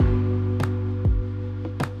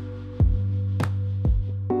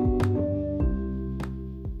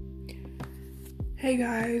Hey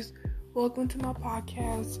guys, welcome to my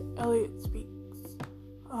podcast, Elliot Speaks.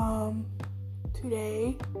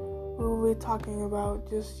 Today we will be talking about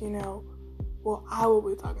I will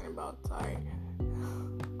be talking about,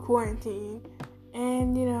 quarantine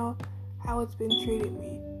and, how it's been treating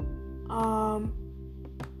me.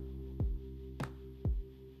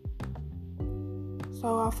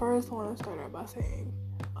 So I first want to start out by saying,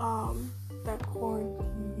 that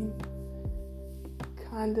quarantine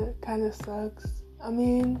kinda sucks. I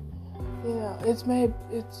mean, it's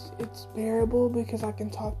bearable because I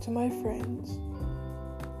can talk to my friends,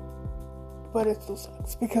 but it still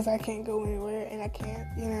sucks because I can't go anywhere and I can't,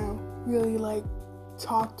 really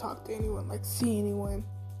talk to anyone, see anyone,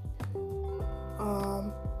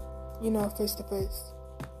 face to face.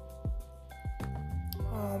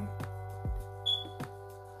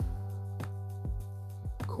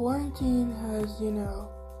 Quarantine has,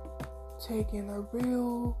 taken a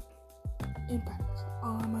real impact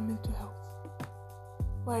on my mental health.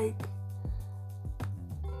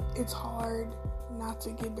 It's hard not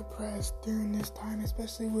to get depressed during this time,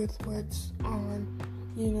 especially with what's on,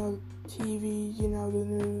 TV, the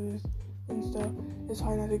news and stuff. It's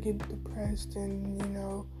hard not to get depressed and,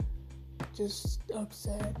 just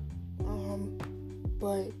upset.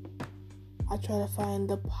 But I try to find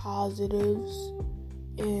the positives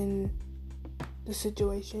in the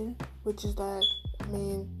situation, which is that,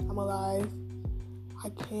 I'm alive. I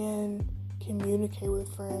can communicate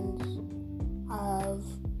with friends. I have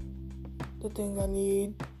the things I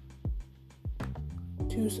need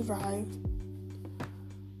to survive.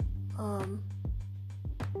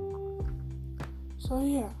 So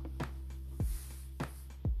yeah.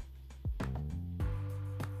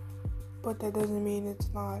 But that doesn't mean it's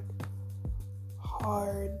not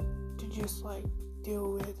hard to just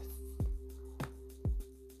deal with,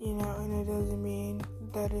 and it doesn't mean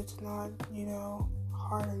that it's not,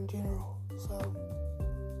 hard in general. So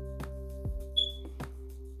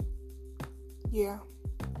yeah.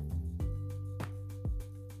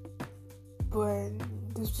 But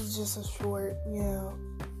this was just a short,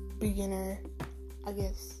 beginner, I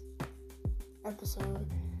guess, episode,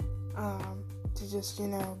 to just,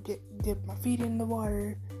 dip my feet in the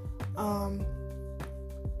water.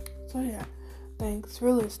 So yeah, thanks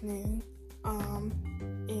for listening,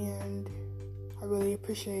 and I really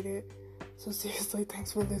appreciate it. So seriously,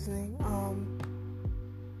 thanks for listening,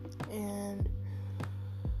 and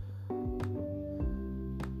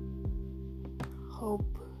hope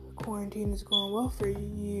quarantine is going well for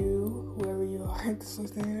you, whoever you are that's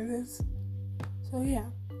listening to this. So yeah.